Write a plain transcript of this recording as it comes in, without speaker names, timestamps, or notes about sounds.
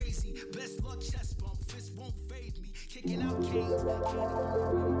20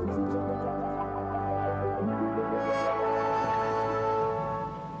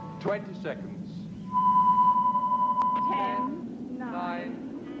 seconds. 10,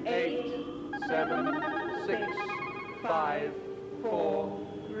 9, 8, 7, 6, 5, 4,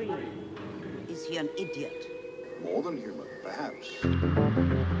 3. Is he an idiot? More than human, perhaps.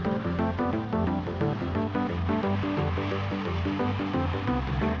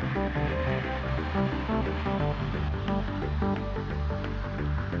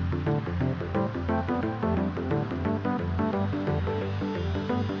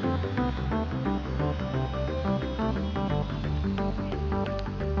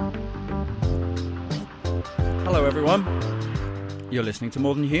 Hello everyone, you're listening to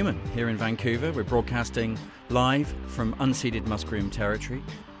More Than Human here in Vancouver. We're broadcasting live from unceded Musqueam territory,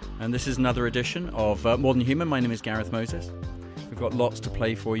 and this is another edition of More Than Human. My name is Gareth Moses. We've got lots to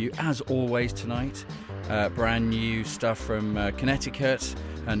play for you as always tonight. Brand new stuff from Connecticut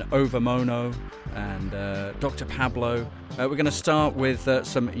and Overmono and Dr. Pablo. We're going to start with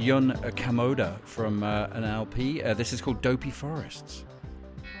some Yun Kamoda from an LP. This is called Dopey Forests.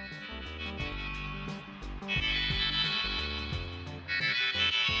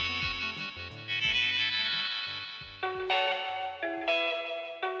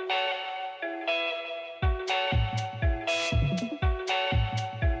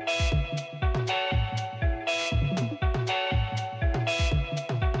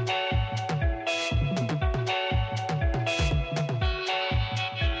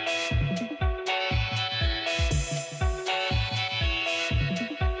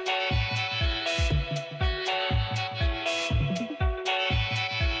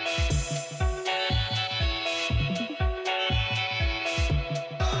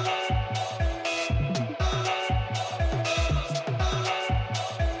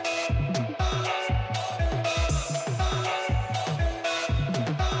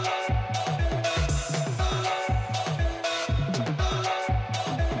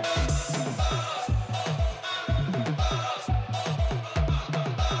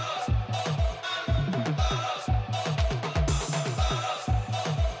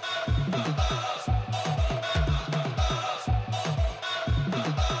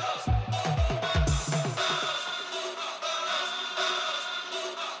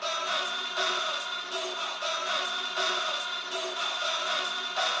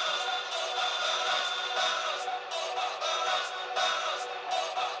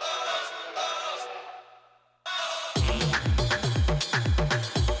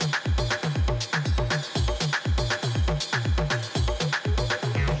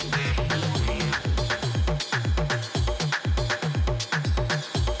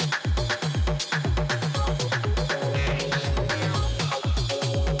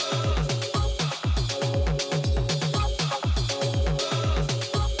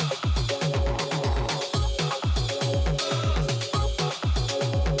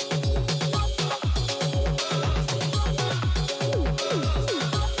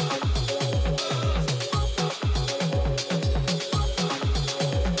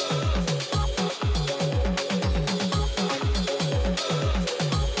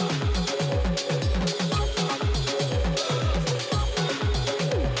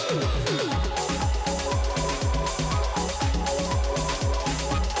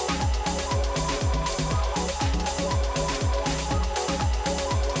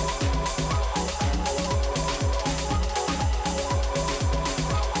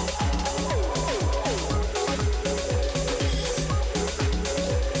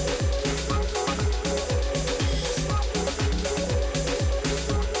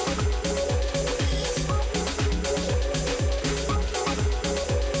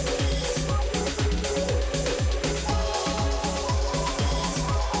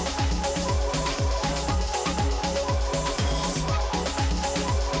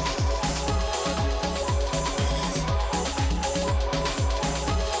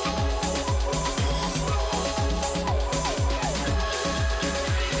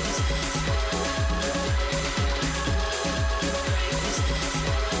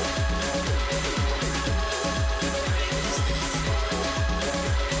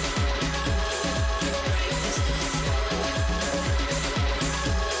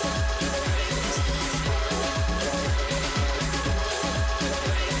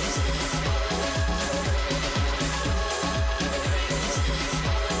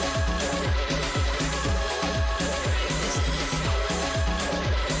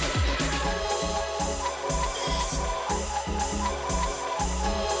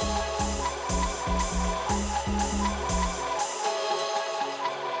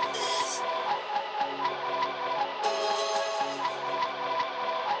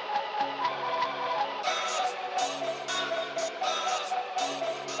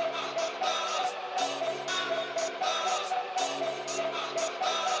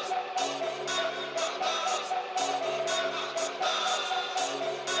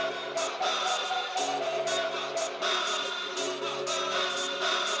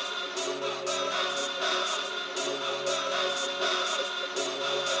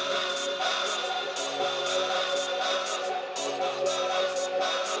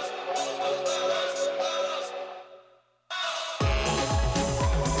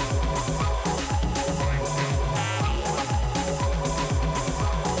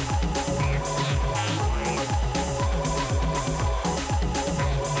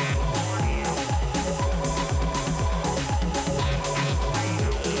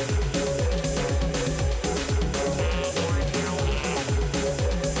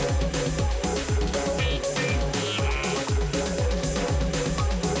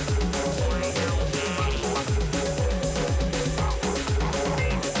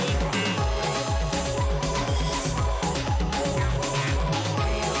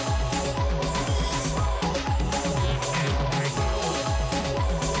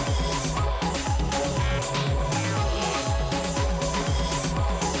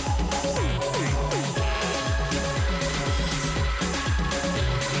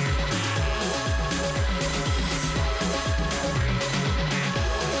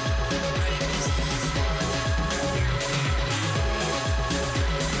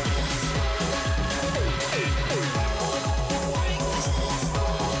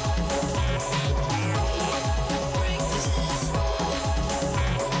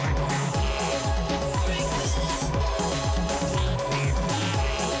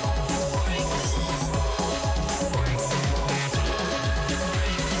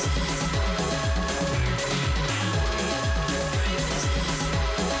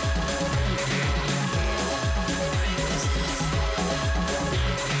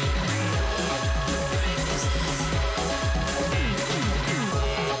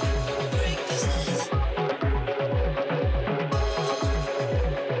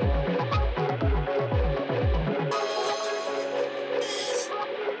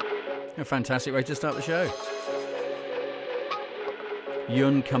 fantastic way to start the show.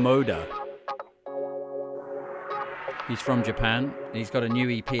 Yun Kamoda. He's from Japan. He's got a new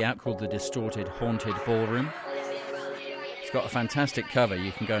EP out called The Distorted Haunted Ballroom. It's got a fantastic cover.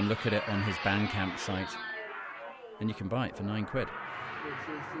 You can go and look at it on his Bandcamp site. And you can buy it for £9.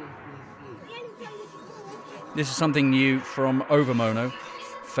 This is something new from Overmono,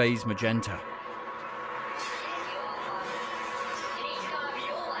 Phase Magenta.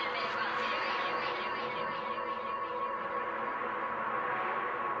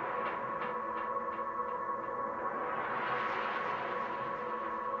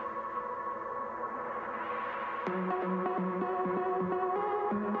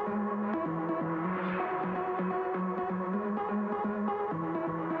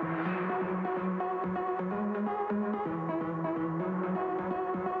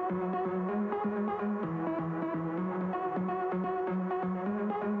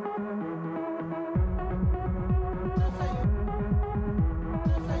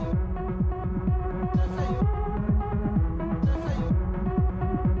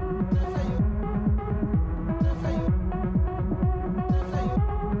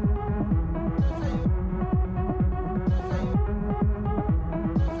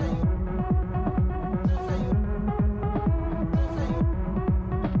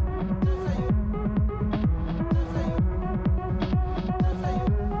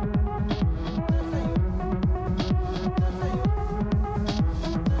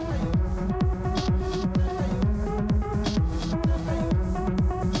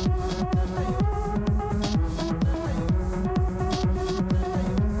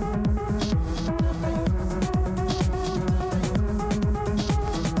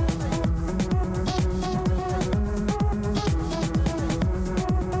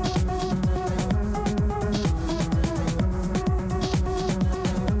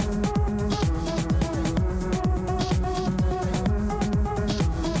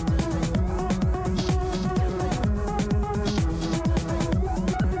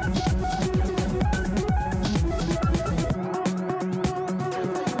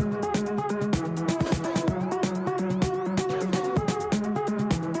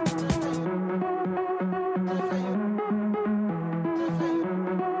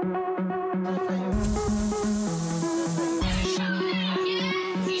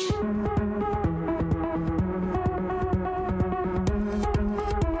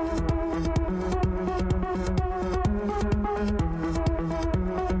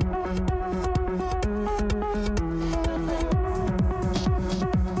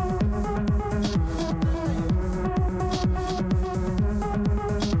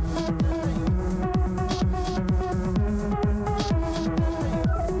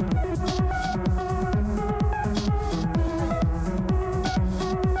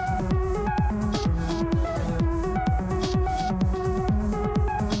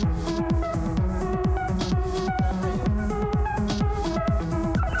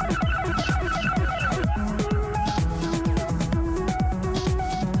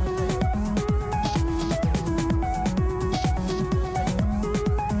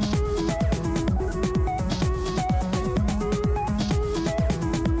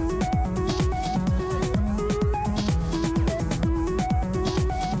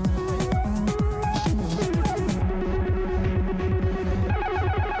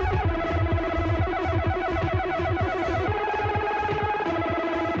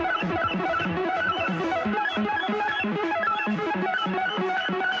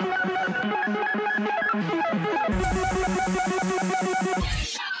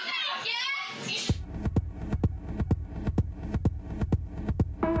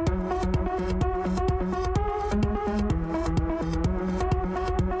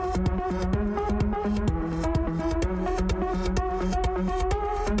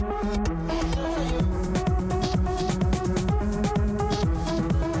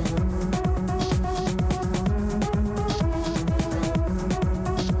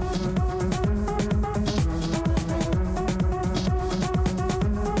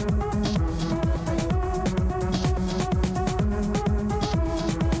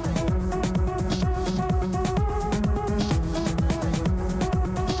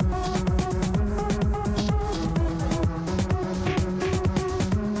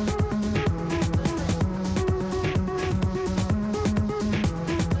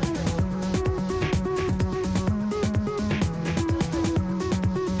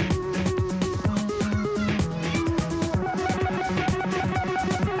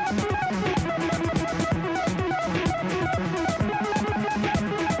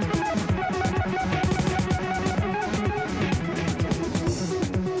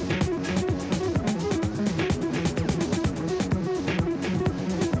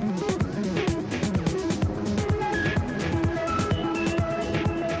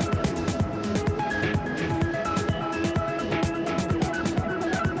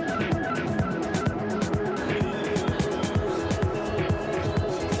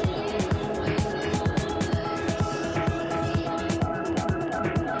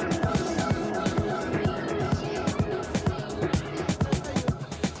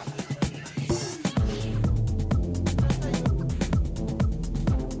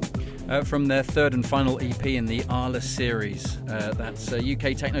 from their third and final EP in the Arla series. That's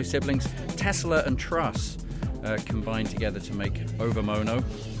UK techno siblings Tesla and Truss combined together to make Overmono.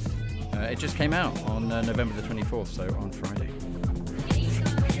 It just came out on November the 24th, so on Friday.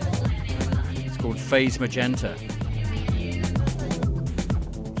 It's called Phase Magenta.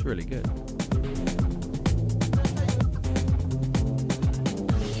 It's really good.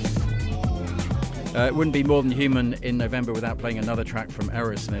 It wouldn't be More Than Human in November without playing another track from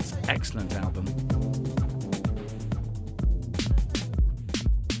Errorsmith's excellent album.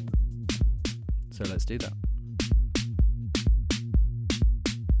 So let's do that.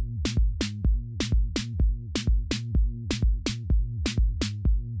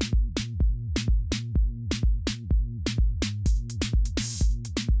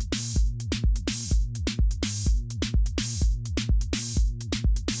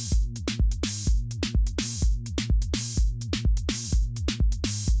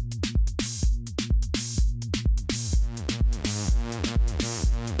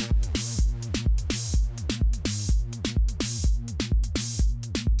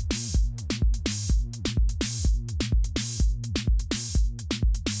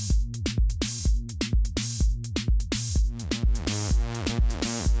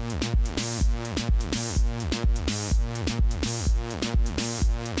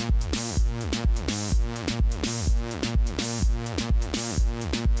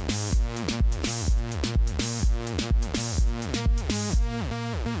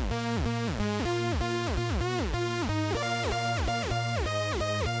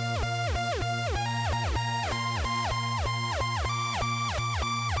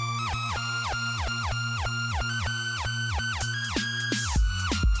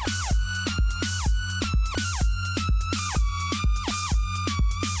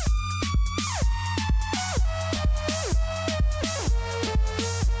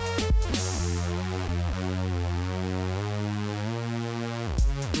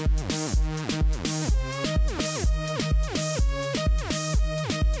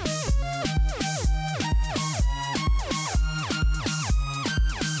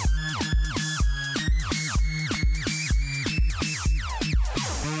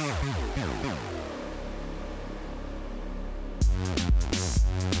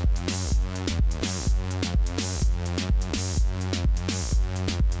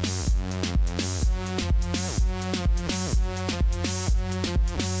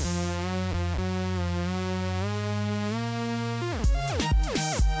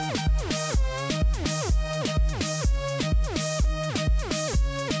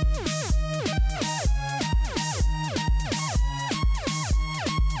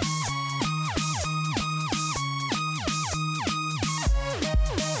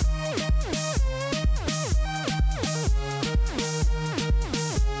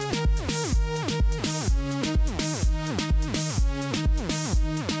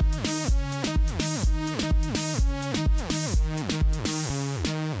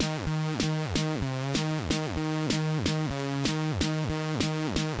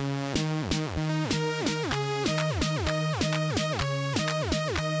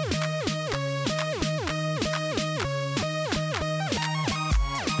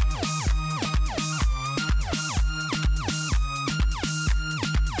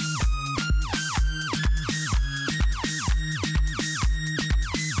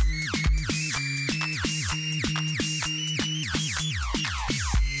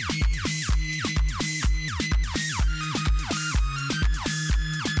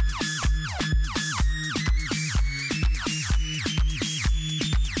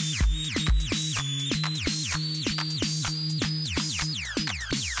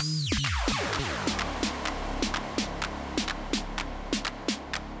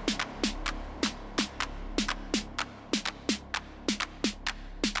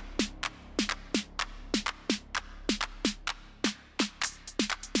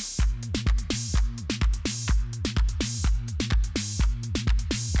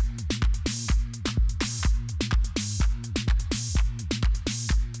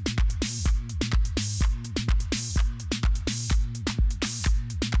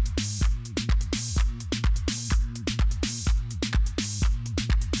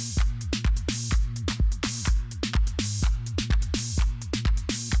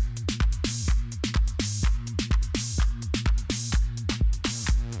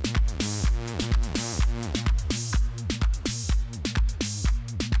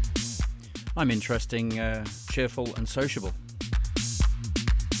 I'm interesting, cheerful and sociable.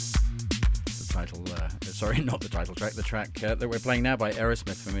 The title, sorry, not the title track, the track that we're playing now by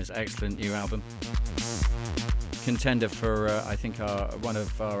Errorsmith from his excellent new album. contender for, I think, one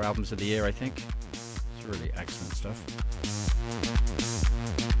of our albums of the year, I think. It's really excellent stuff.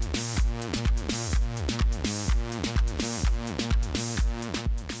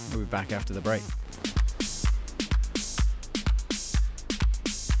 We'll be back after the break.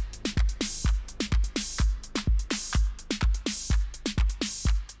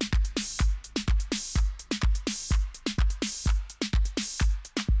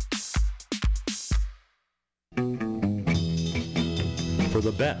 For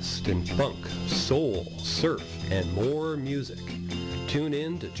the best in funk, soul, surf, and more music, tune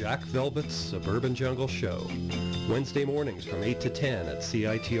in to Jack Velvet's Suburban Jungle Show, Wednesday mornings from 8 to 10 at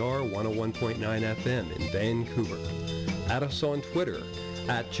CITR 101.9 FM in Vancouver. Add us on Twitter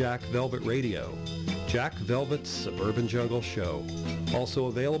at Jack Velvet Radio. Jack Velvet's Suburban Jungle Show. Also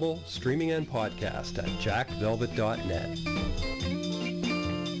available streaming and podcast at jackvelvet.net.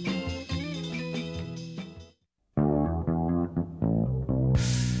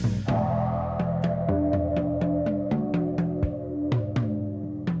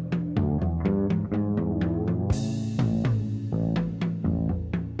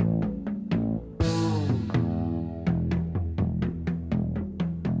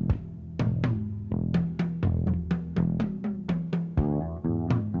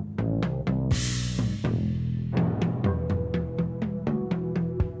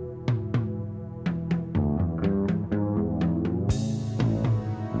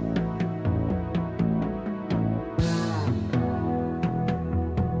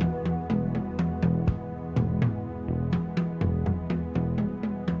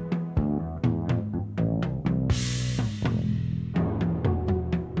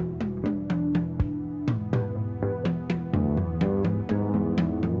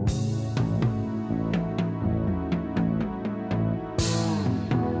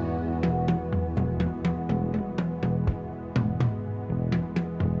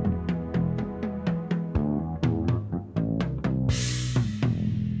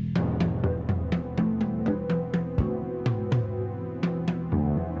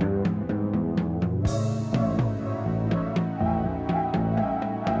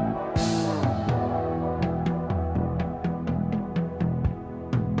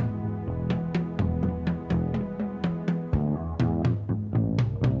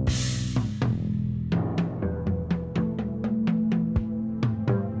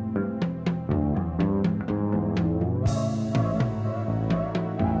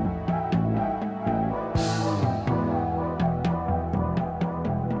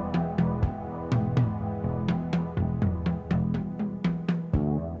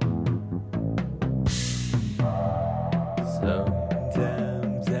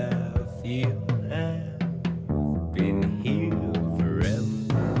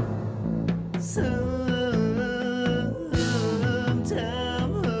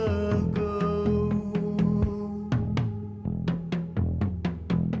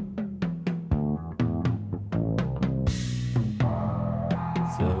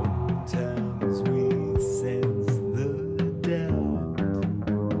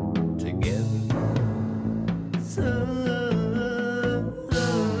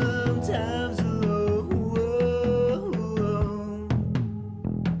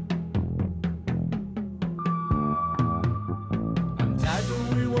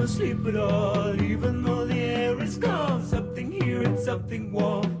 Sleep at all, even though the air is cold. Something here and something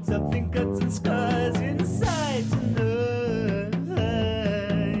warm, something cuts and scars inside tonight.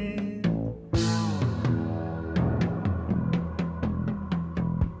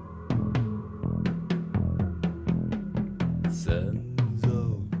 Sons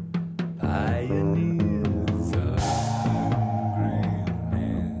of pioneers of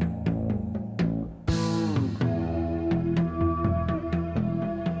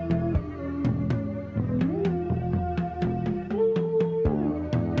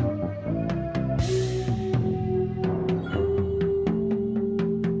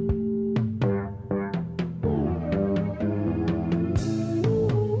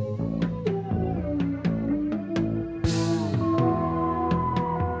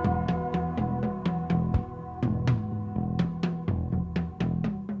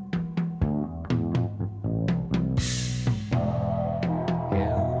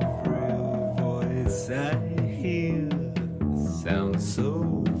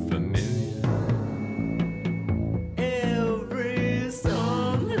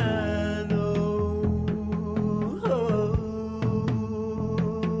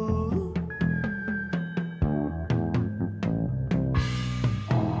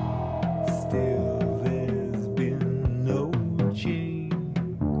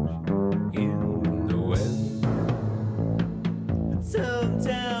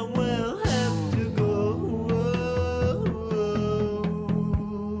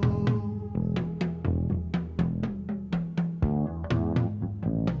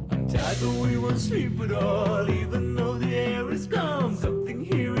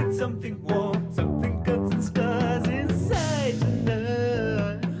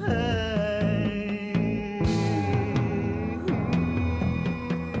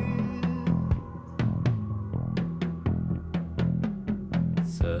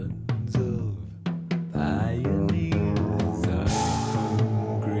sons of pioneers are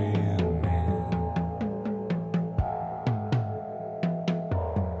hungry men.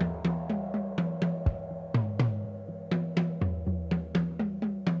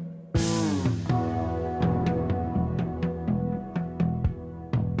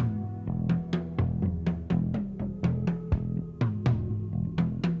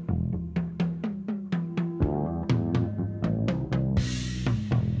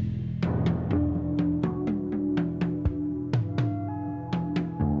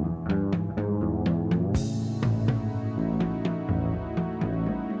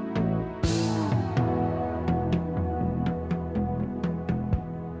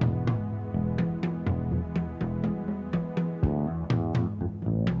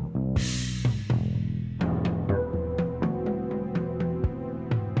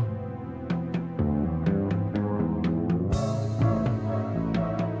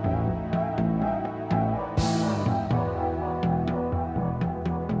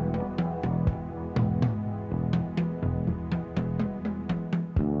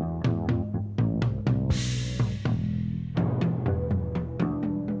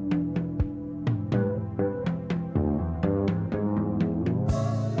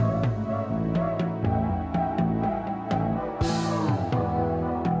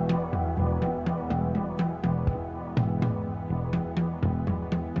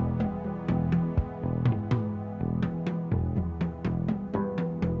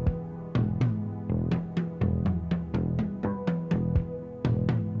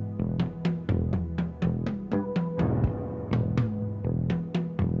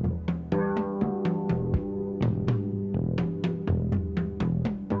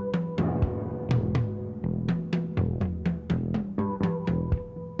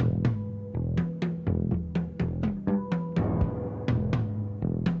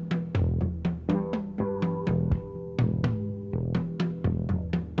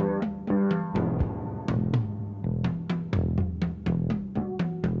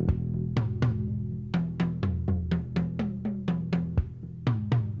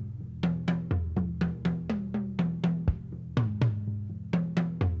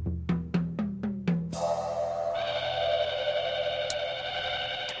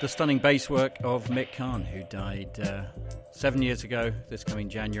 The stunning bass work of Mick Kahn, who died 7 years ago, this coming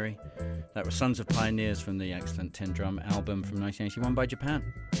January. That was Sons of Pioneers from the excellent Tin Drum album from 1981 by Japan.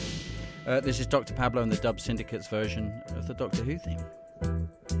 This is Dr. Pablo and the Dub Syndicate's version of the Doctor Who theme.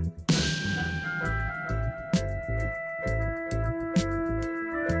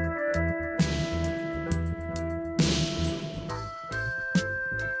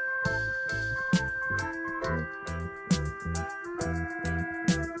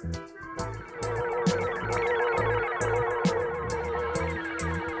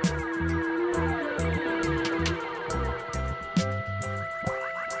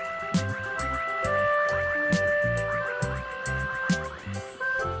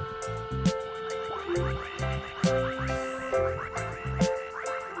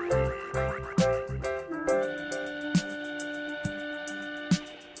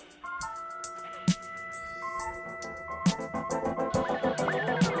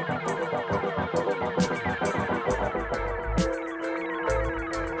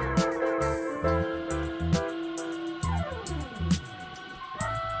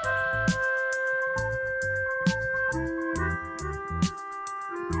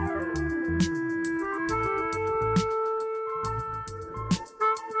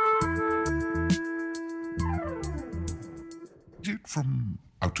 From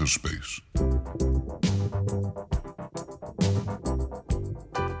outer space.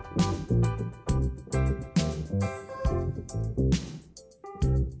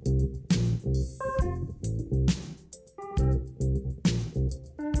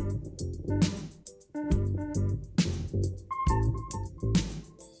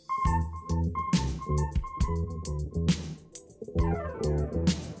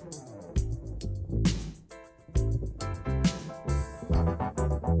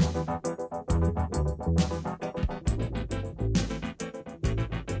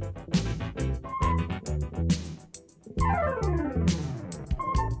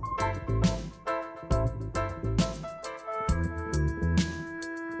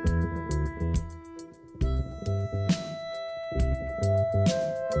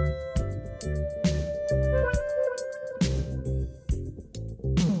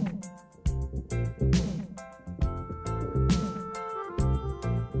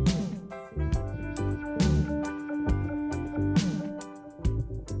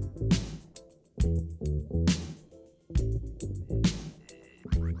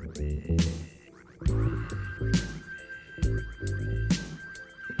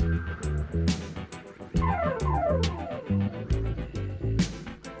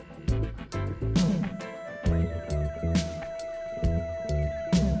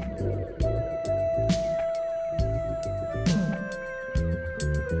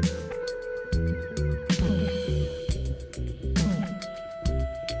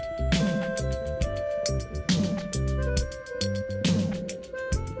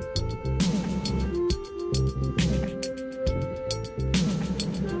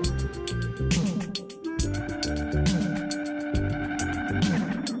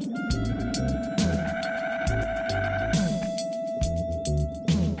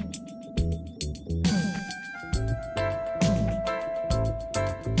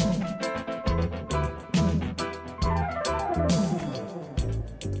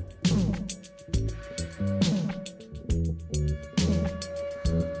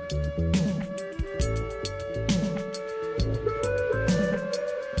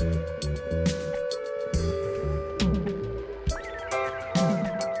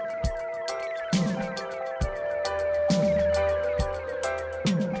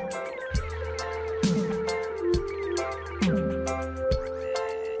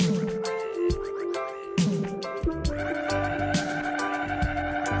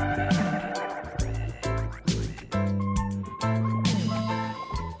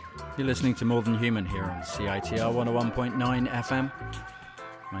 You're listening to More Than Human here on CITR 101.9 FM.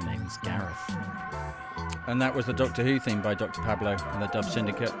 My name's Gareth. And that was the Doctor Who theme by Dr. Pablo and the Dub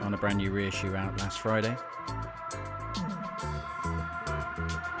Syndicate on a brand new reissue out last Friday.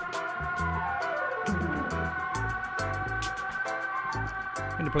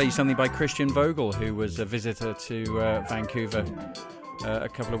 I'm going to play you something by Christian Vogel, who was a visitor to Vancouver a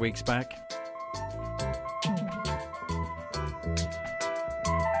couple of weeks back.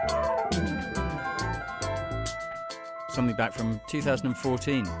 Something back from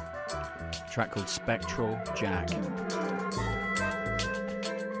 2014, a track called Spectral Jack.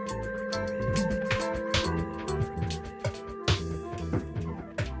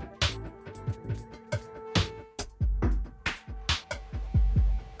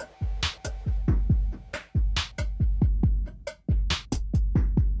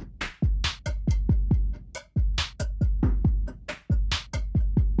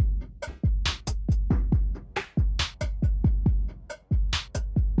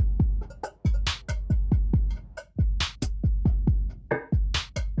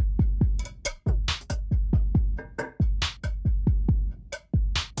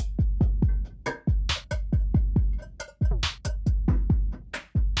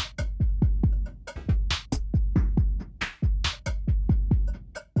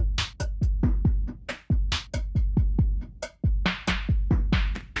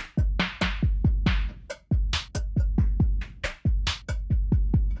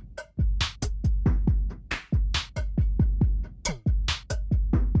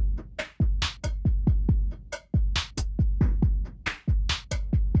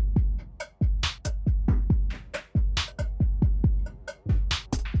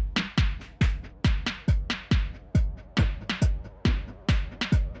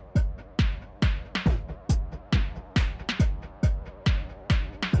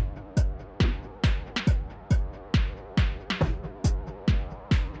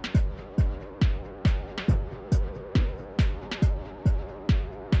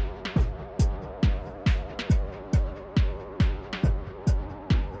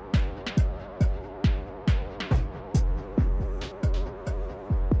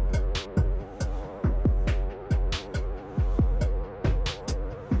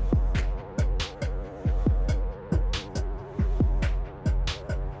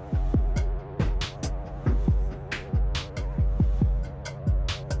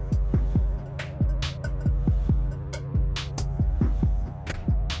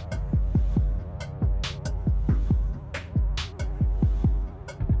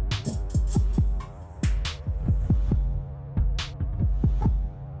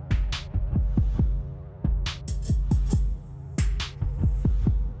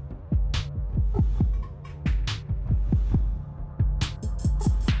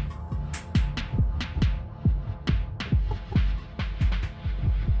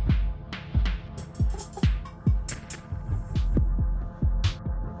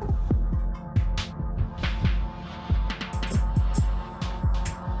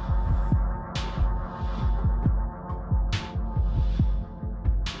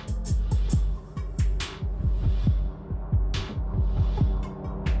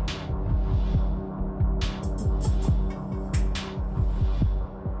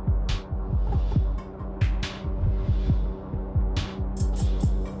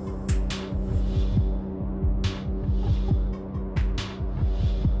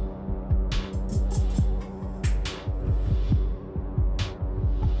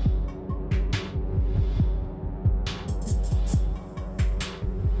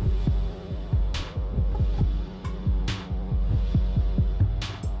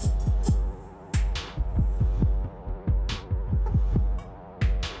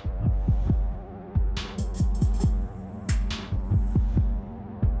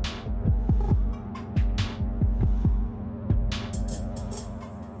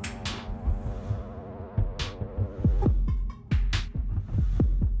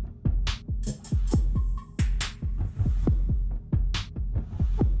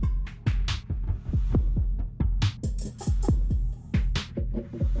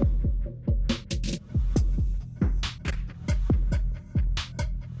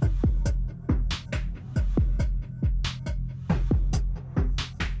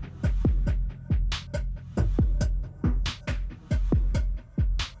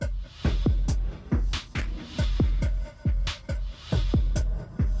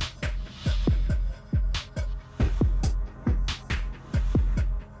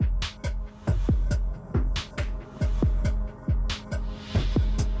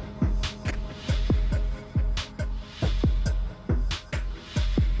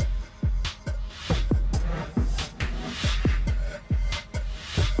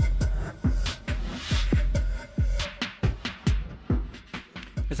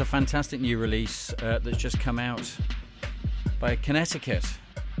 fantastic new release that's just come out by Connecticut.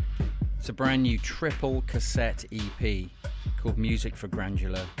 It's a brand new triple cassette EP called Music for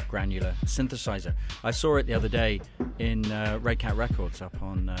Granular Synthesizer. I saw it the other day in Red Cat Records up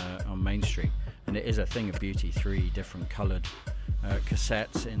on Main Street, and it is a thing of beauty. 3 different coloured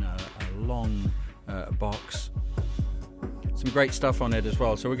cassettes in a long box. Some great stuff on it as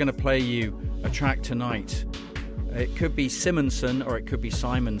well. So we're going to play you a track tonight. It could be Simonson or it could be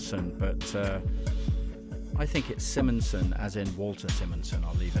Simonson, but I think it's Simonson, as in Walter Simonson.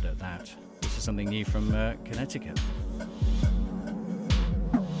 I'll leave it at that. This is something new from Connecticut.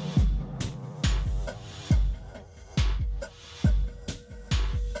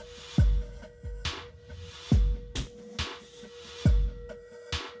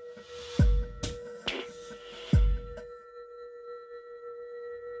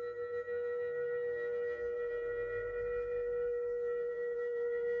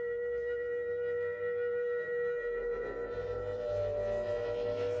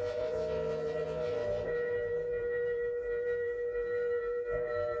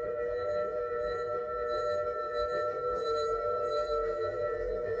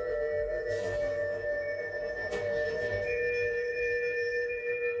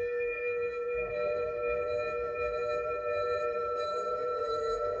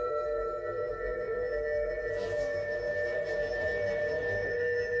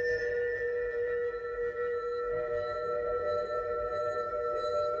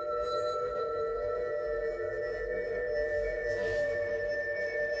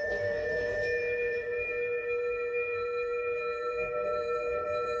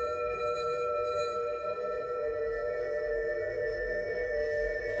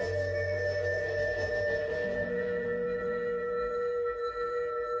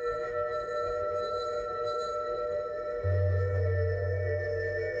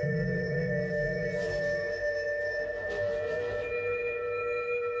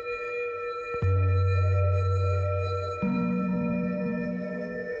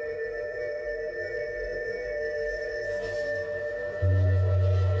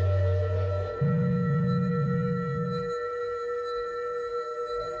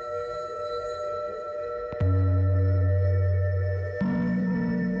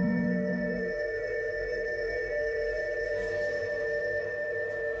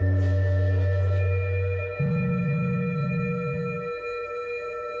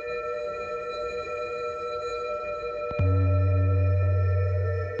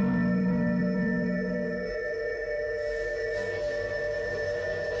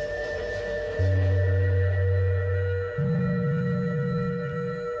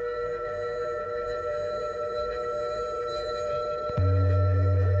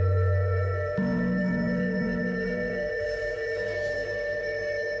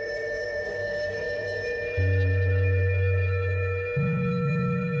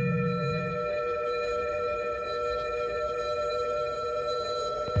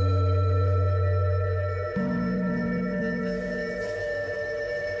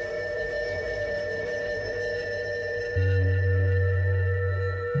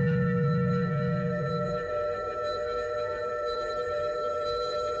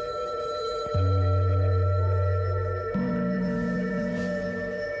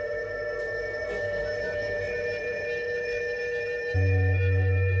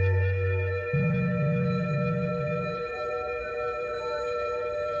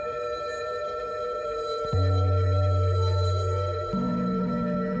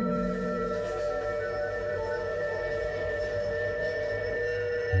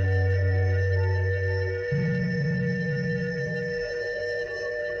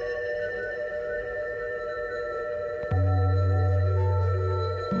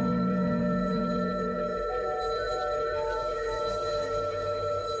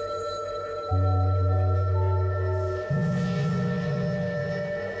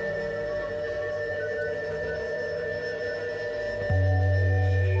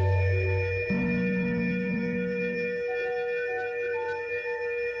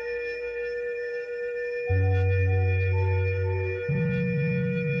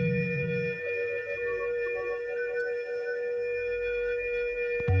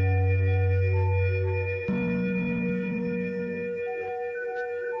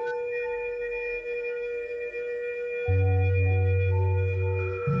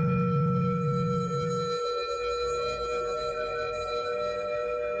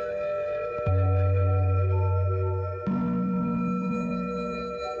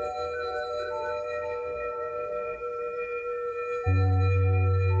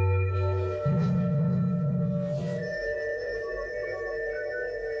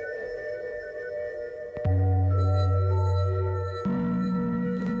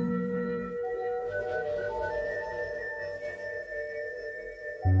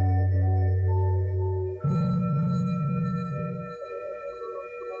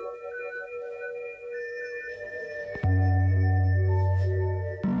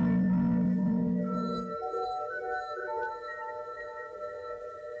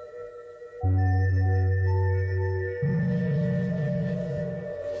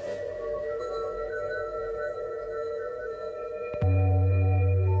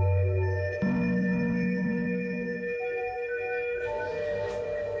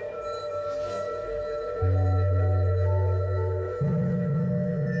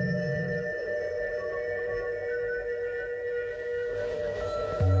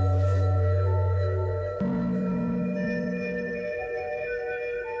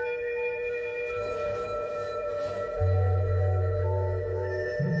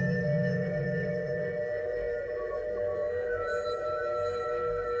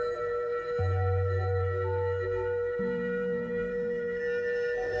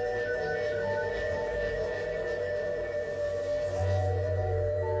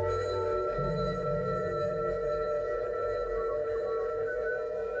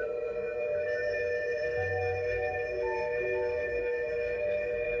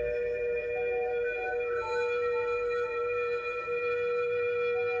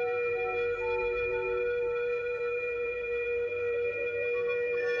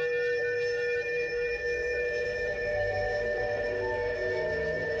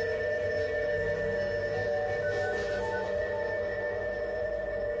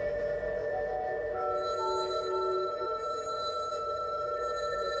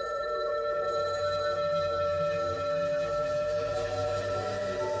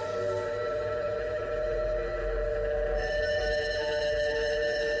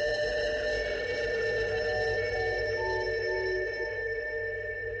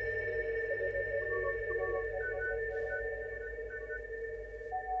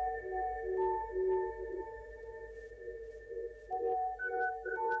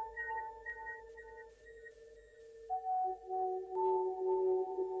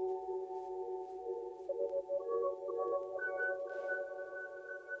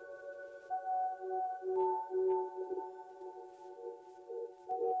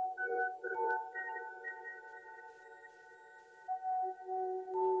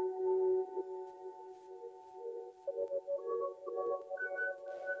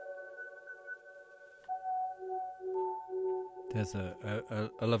 There's a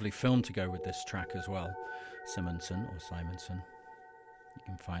lovely film to go with this track as well, Simonson. You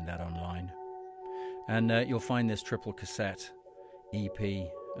can find that online. And you'll find this triple cassette EP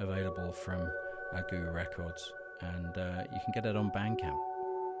available from Guru Records, and you can get it on Bandcamp.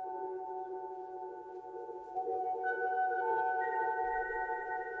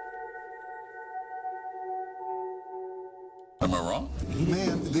 Am I wrong?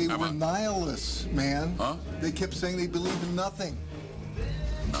 Man, they were nihilists, man. Huh? They kept saying they believed in nothing.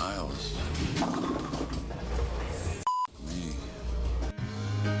 Nihilists. Me.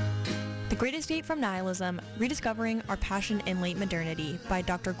 The Great Escape from Nihilism, Rediscovering Our Passion in Late Modernity by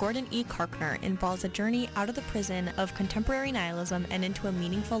Dr. Gordon E. Karkner involves a journey out of the prison of contemporary nihilism and into a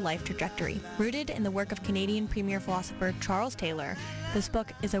meaningful life trajectory. Rooted in the work of Canadian premier philosopher Charles Taylor, this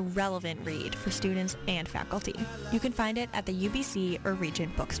book is a relevant read for students and faculty. You can find it at the UBC or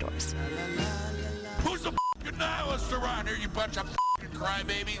Regent bookstores. Who's the f***ing nihilist around here, you bunch of f***ing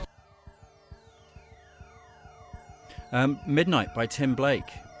crybabies? Midnight by Tim Blake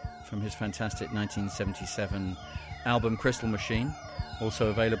from his fantastic 1977 album Crystal Machine, also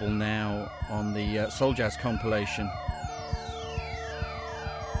available now on the Soul Jazz compilation.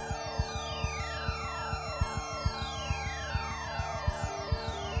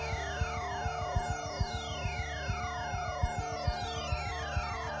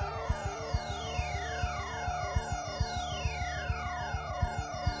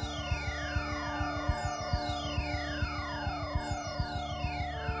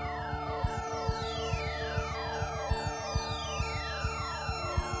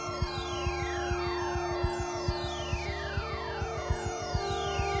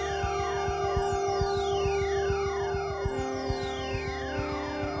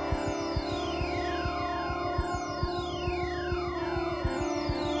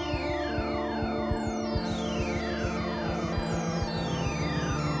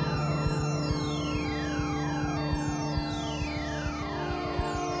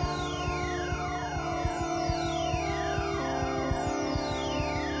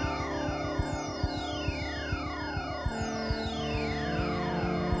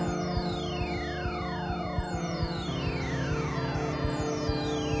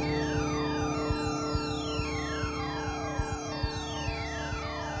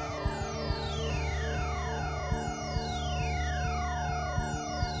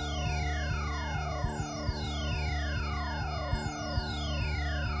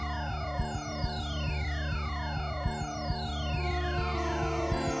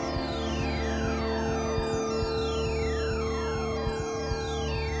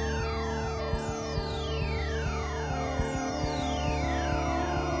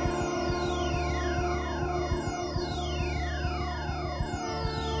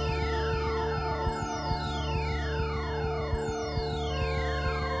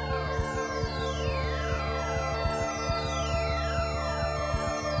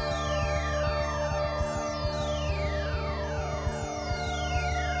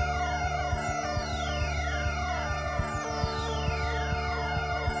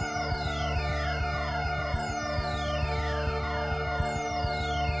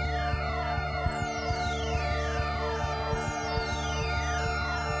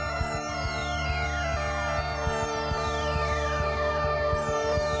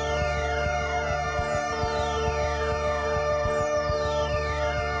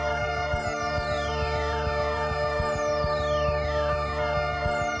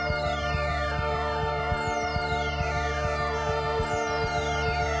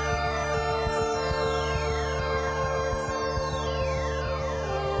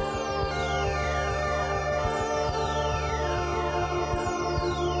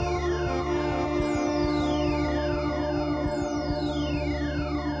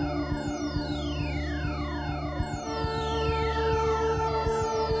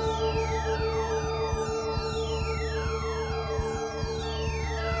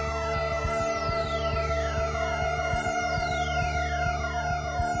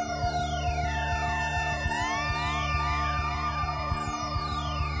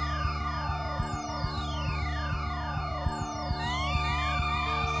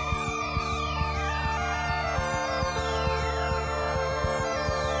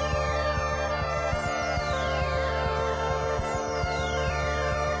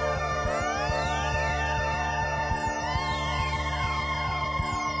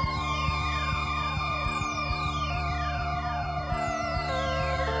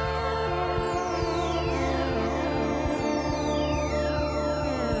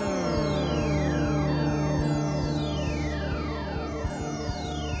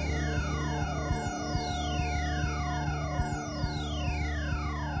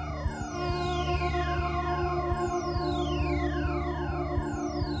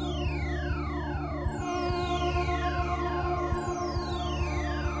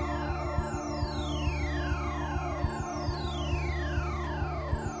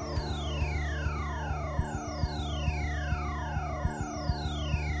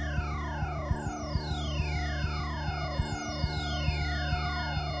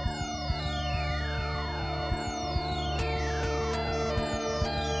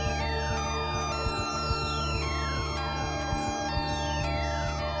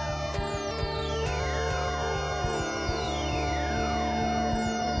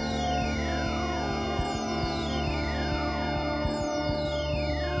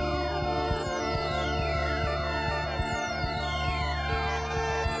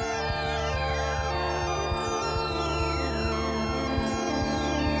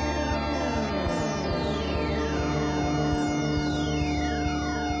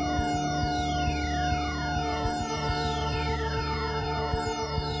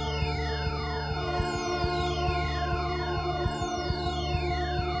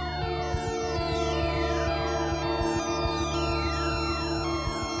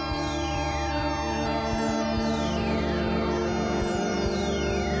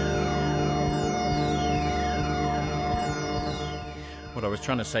 was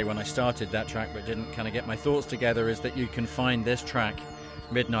trying to say when I started that track but didn't kind of get my thoughts together is that you can find this track,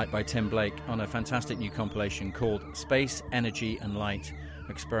 Midnight by Tim Blake, on a fantastic new compilation called Space, Energy and Light,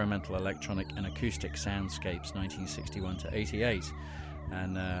 Experimental Electronic and Acoustic Soundscapes 1961 to 88.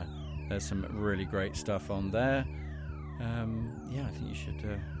 And there's some really great stuff on there. I think you should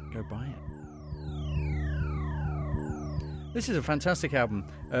go buy it. This is a fantastic album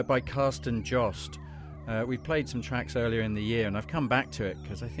by Carsten Jost. We played some tracks earlier in the year, and I've come back to it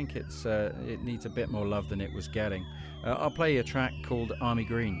because I think it needs a bit more love than it was getting. I'll play a track called Army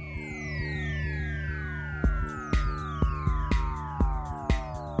Green.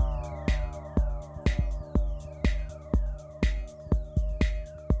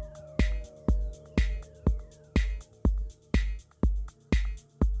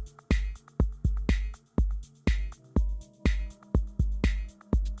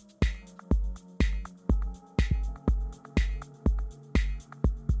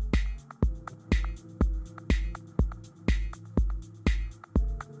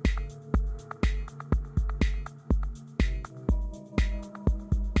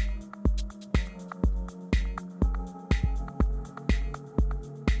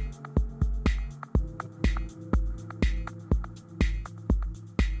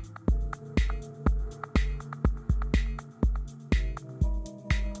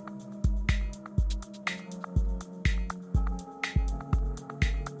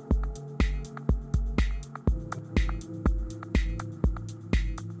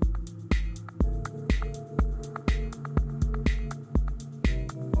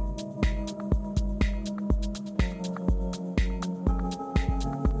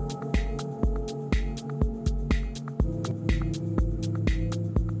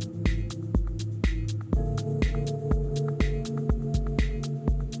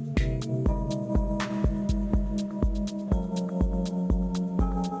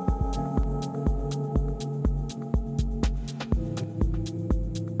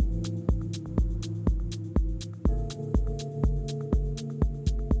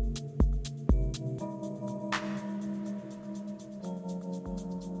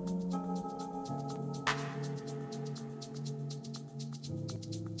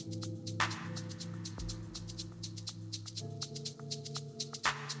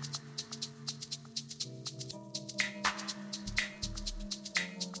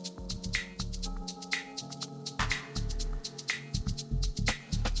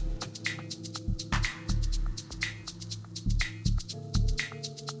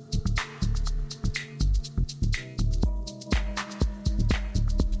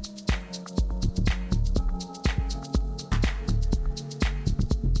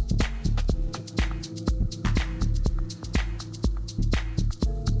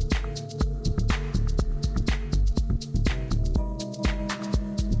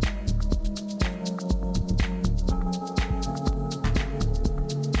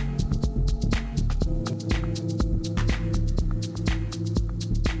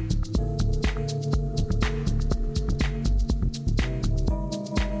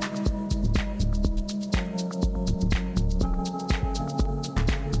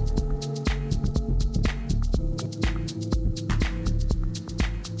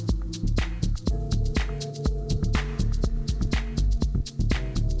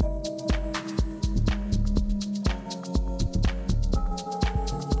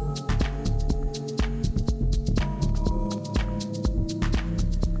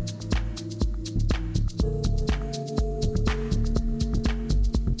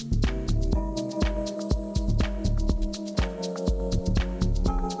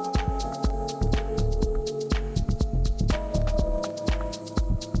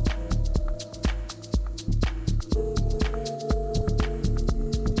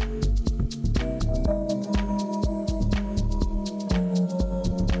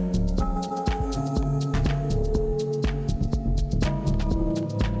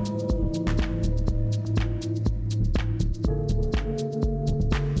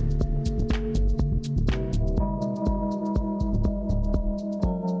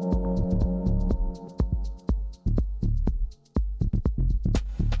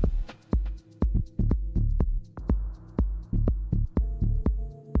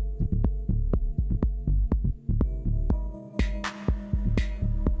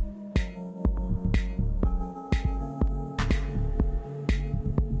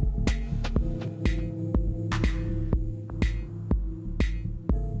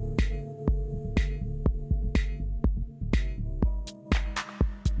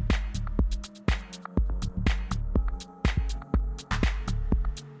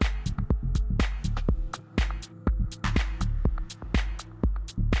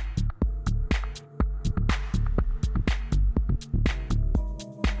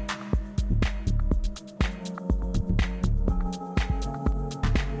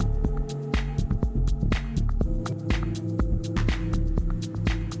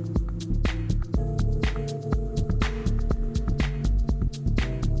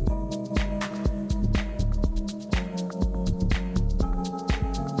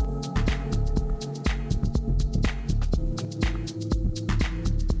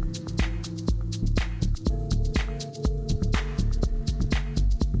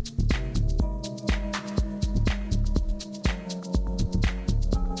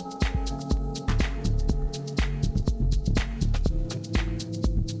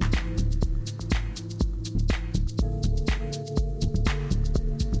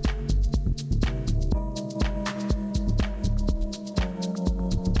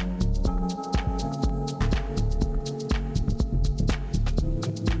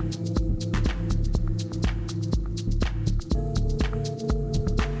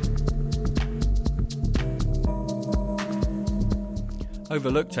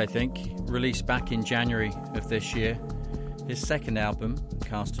 overlooked, I think, released back in January of this year. His second album,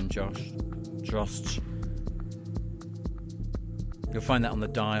 Cast and Jost. You'll find that on the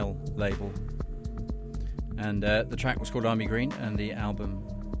Dial label. And the track was called Army Green, and the album...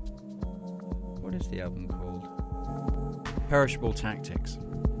 What is the album called? Perishable Tactics.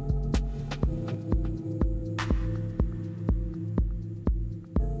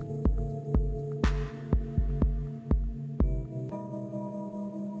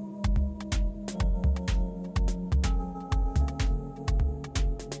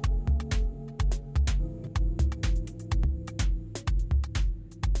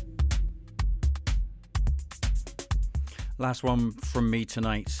 Last one from me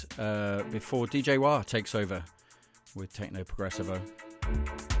tonight before DJ Wah takes over with Techno Progressivo.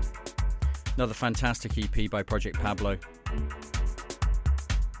 Another fantastic EP by Project Pablo.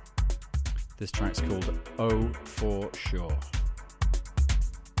 This track's called Oh For Sure.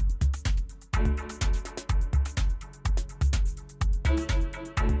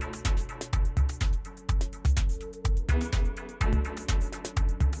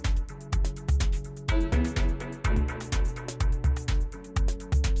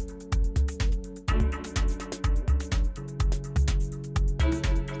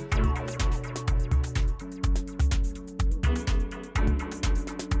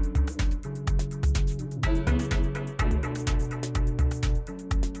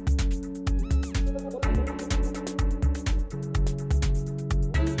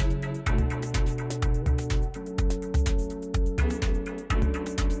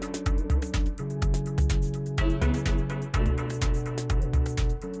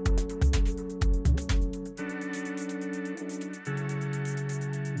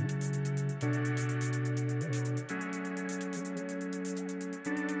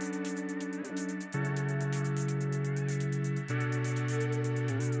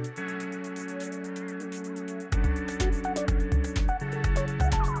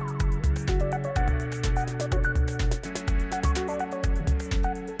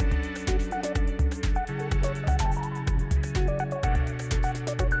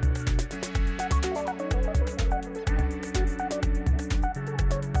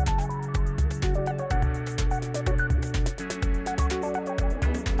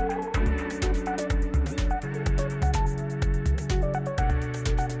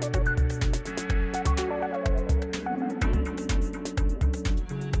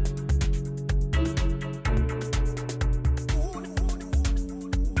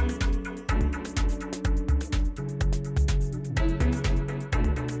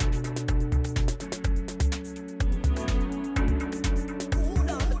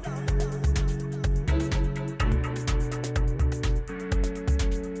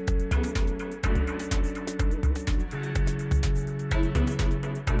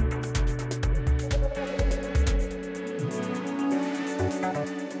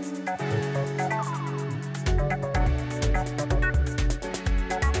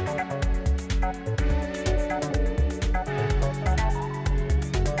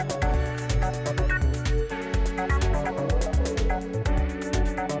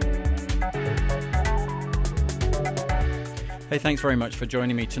 Hey, thanks very much for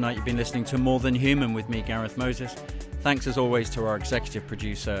joining me tonight. You've been listening to More Than Human with me, Gareth Moses. Thanks as always to our executive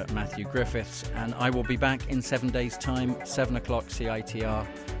producer, Matthew Griffiths. And I will be back in 7 days' time, 7 o'clock CITR,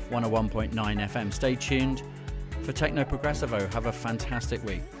 101.9 FM. Stay tuned for Techno Progressivo. Have a fantastic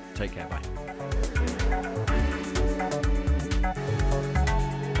week. Take care. Bye.